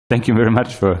Thank you very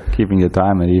much for keeping your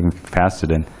time and even faster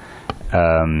than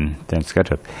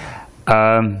scheduled.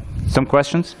 Some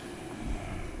questions?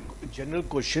 General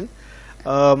question.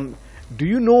 Do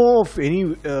you know of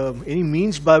any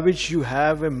means by which you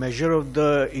have a measure of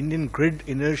the Indian grid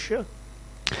inertia?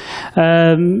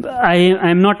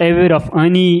 I'm not aware of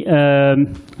any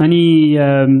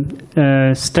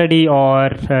study or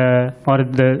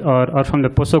from the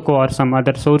POSOCO or some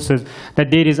other sources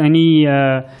that there is any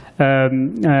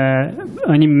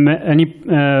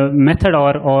method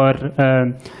or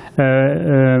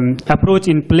approach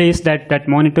in place that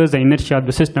monitors the inertia of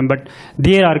the system. But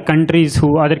there are countries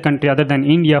other than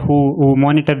India who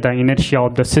monitor the inertia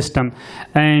of the system,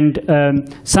 and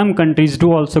some countries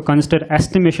do also consider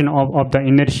estimation of the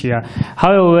inertia.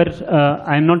 However,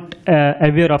 I'm not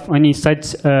aware of any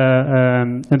such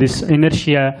this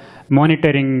inertia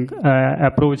monitoring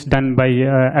approach done by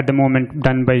at the moment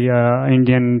done by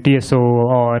Indian TSO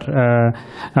or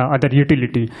other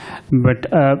utility. But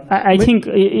I think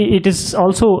it is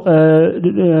also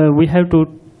we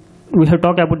have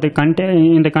talked about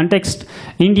in the context.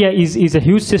 India is a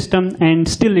huge system, and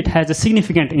still it has a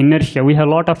significant inertia. We have a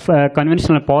lot of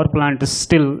conventional power plants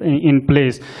still in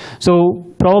place. So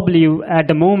probably at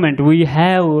the moment we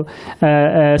have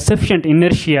sufficient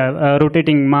inertia,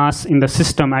 rotating mass in the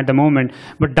system at the moment.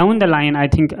 But down the line, I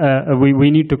think we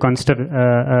need to consider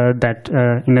that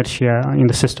inertia in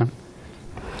the system.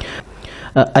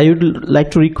 I would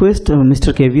like to request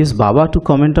Mr. KVS Baba to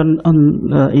comment on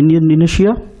Indian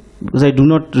inertia, because I do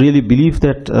not really believe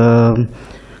that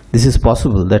this is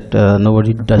possible, that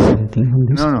nobody does anything on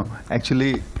this. No.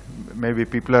 Actually, maybe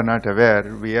people are not aware.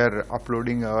 We are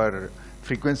uploading our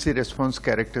frequency response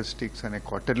characteristics on a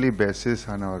quarterly basis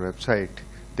on our website.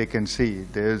 They can see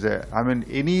there's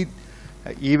any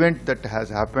event that has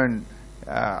happened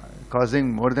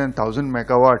causing more than 1,000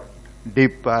 megawatt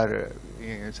dip or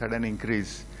sudden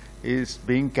increase is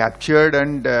being captured,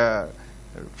 and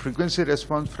frequency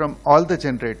response from all the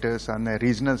generators on a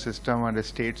regional system or a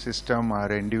state system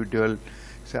or individual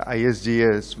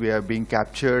ISGS, we are being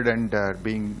captured and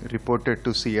being reported to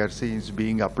CRC, is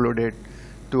being uploaded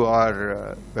to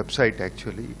our website.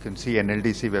 Actually, you can see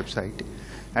NLDC website,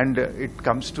 and it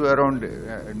comes to around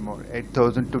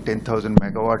 8,000 to 10,000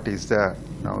 megawatt is the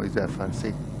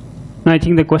FRC. No, I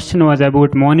think the question was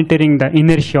about monitoring the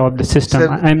inertia of the system.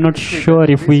 I'm not sure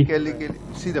if we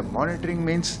see the monitoring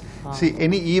means. See,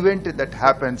 any event that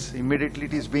happens, immediately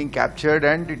it is being captured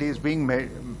and it is being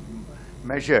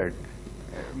measured.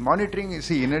 Monitoring,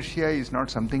 see, inertia is not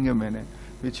something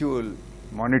which you will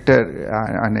monitor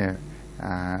on a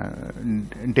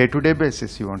day-to-day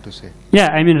basis, you want to say? Yeah,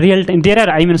 I mean real time. There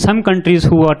are some countries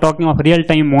who are talking of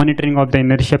real-time monitoring of the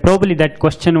inertia. Probably that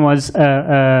question was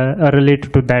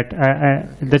related to that.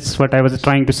 That's what I was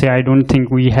trying to say. I don't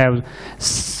think we have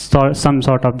some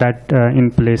sort of that in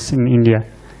place in India.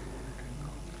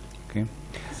 Okay.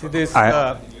 See, this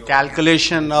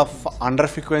calculation of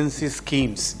under-frequency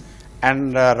schemes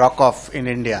and ROCOF in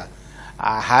India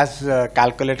has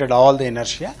calculated all the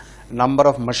inertia, number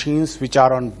of machines which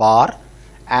are on bar,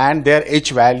 and their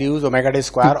H values, omega d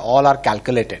square, all are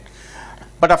calculated.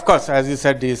 But of course, as you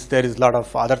said, there is a lot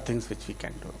of other things which we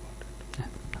can do.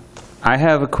 I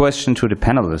have a question to the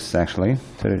panelists, actually,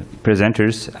 to the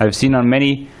presenters. I've seen on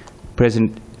many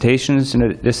presentations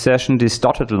in this session these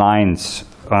dotted lines,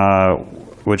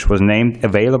 which was named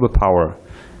available power.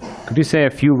 Could you say a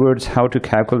few words how to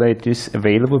calculate this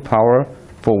available power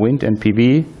for wind and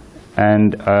PV,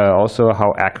 and also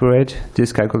how accurate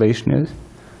this calculation is?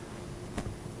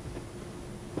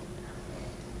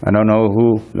 I don't know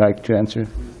who would like to answer.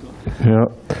 Yeah,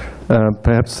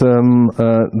 perhaps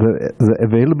the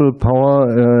available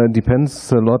power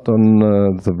depends a lot on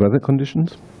the weather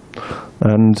conditions,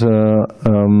 and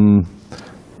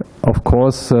of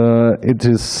course it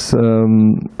is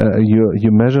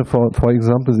you measure for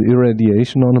example the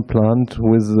irradiation on a plant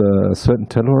with a certain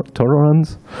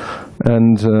tolerance,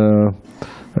 and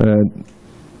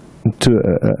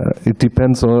it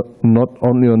depends not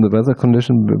only on the weather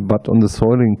condition but on the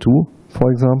soiling too,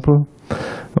 for example.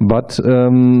 But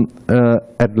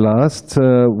at last,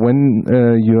 when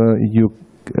you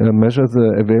measure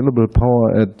the available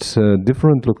power at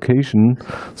different location,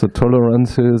 the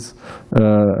tolerances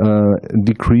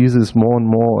decreases more and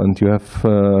more, and you have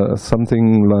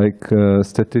something like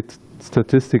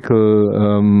statistical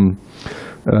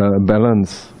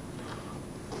balance.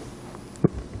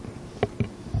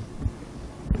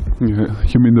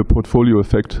 You mean the portfolio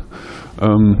effect?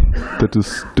 That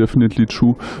is definitely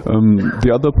true.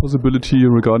 The other possibility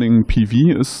regarding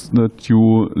PV is that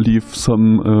you leave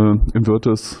some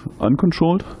inverters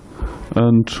uncontrolled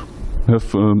and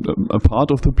have a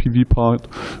part of the PV part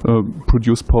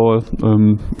produce power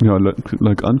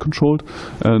like uncontrolled,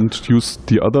 and use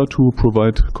the other to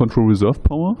provide control reserve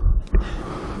power.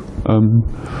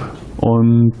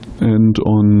 On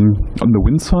the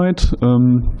wind side,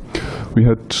 we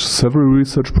had several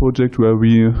research projects where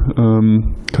we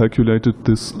calculated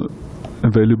this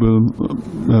available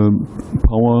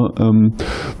power.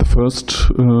 The first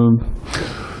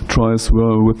tries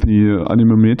were with the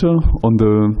anemometer on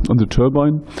the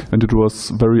turbine, and it was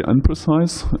very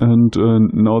imprecise. And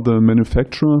now the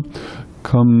manufacturer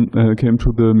came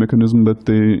to the mechanism that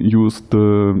they used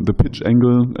the pitch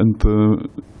angle and the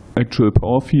actual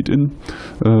power feed in,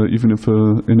 even if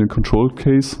in a controlled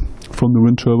case from the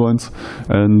wind turbines,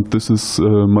 and this is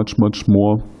much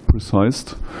more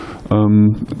precise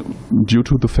due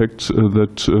to the fact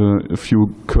that if you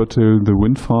curtail the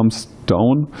wind farms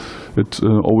down, it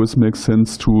always makes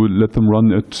sense to let them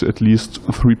run at least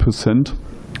 3%,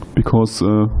 because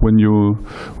when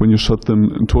you shut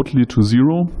them totally to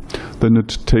zero, then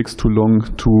it takes too long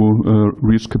to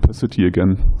reach capacity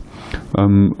again.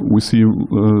 We see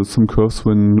some curves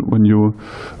when you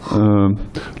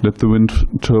let the wind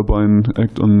turbine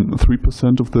act on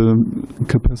 3% of the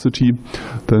capacity,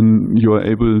 then you are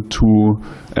able to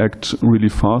act really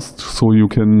fast, so you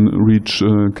can reach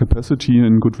capacity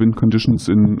in good wind conditions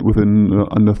within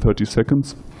under 30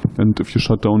 seconds. And if you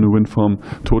shut down a wind farm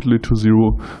totally to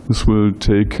zero, this will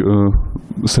take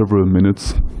several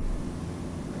minutes.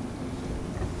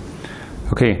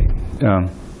 Okay.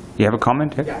 You have a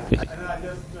comment? Yeah, I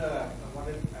just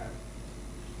wanted to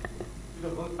the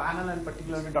whole panel, and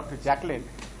particularly Dr. Jacqueline.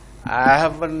 I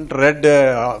haven't read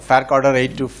FARC Order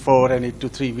 824 and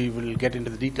 823. We will get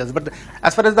into the details. But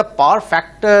as far as the power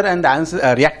factor and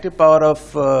the reactive power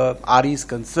of RE is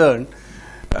concerned,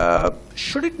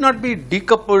 should it not be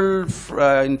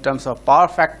decoupled in terms of power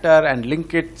factor and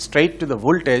link it straight to the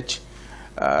voltage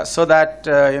so that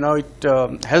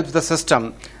it helps the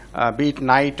system, be it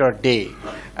night or day?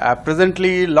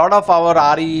 Presently, a lot of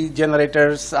our RE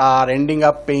generators are ending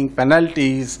up paying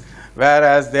penalties,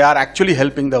 whereas they are actually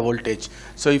helping the voltage.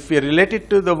 So if we relate it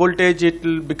to the voltage,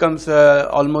 it becomes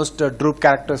almost droop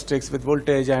characteristics with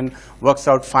voltage and works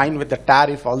out fine with the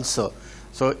tariff also.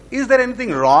 So is there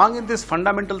anything wrong in this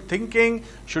fundamental thinking?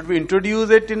 Should we introduce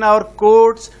it in our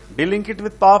codes, delink it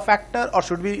with power factor, or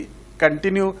should we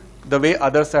continue the way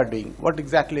others are doing? What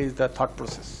exactly is the thought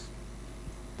process?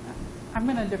 I'm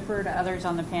going to defer to others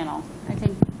on the panel. I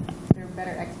think they're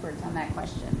better experts on that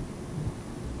question.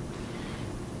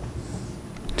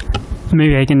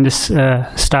 Maybe I can just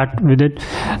start with it.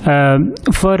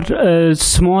 For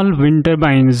small wind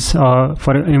turbines,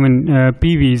 for even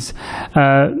PVs,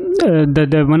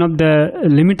 one of the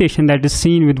limitation that is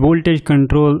seen with voltage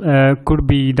control could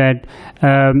be that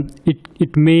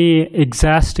it may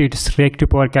exhaust its reactive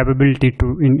power capability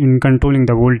in controlling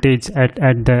the voltage at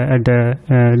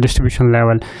the distribution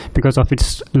level because of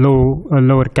its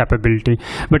lower capability.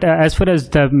 But as far as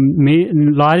the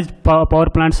large power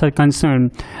plants are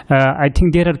concerned, I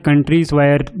think there are countries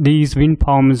where these wind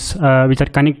farms which are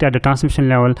connected at the transmission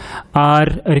level are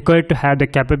required to have the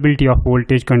capability of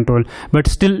voltage control. But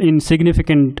still, in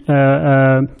significant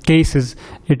cases,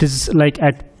 it is like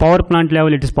at power plant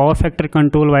level, it is power factor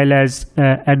control, while as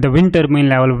at the wind turbine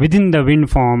level within the wind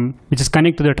farm, which is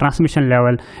connected to the transmission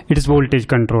level, it is voltage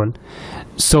control.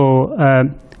 So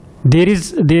there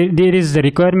is the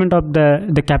requirement of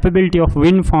the capability of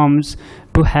wind farms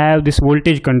to have this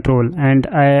voltage control, and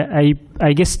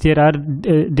I guess there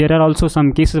are also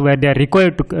some cases where they are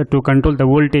required to control the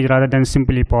voltage rather than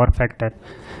simply power factor.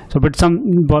 So, but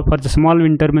for the small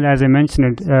wind turbine, as I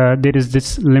mentioned, there is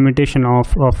this limitation of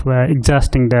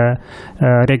exhausting the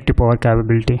reactive power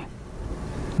capability.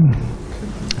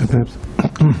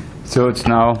 So it's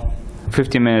now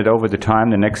 15 minutes over the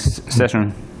time. The next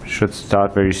session should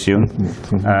start very soon.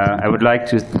 I would like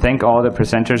to thank all the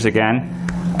presenters again,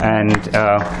 and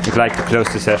we'd like to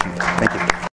close the session. Thank you.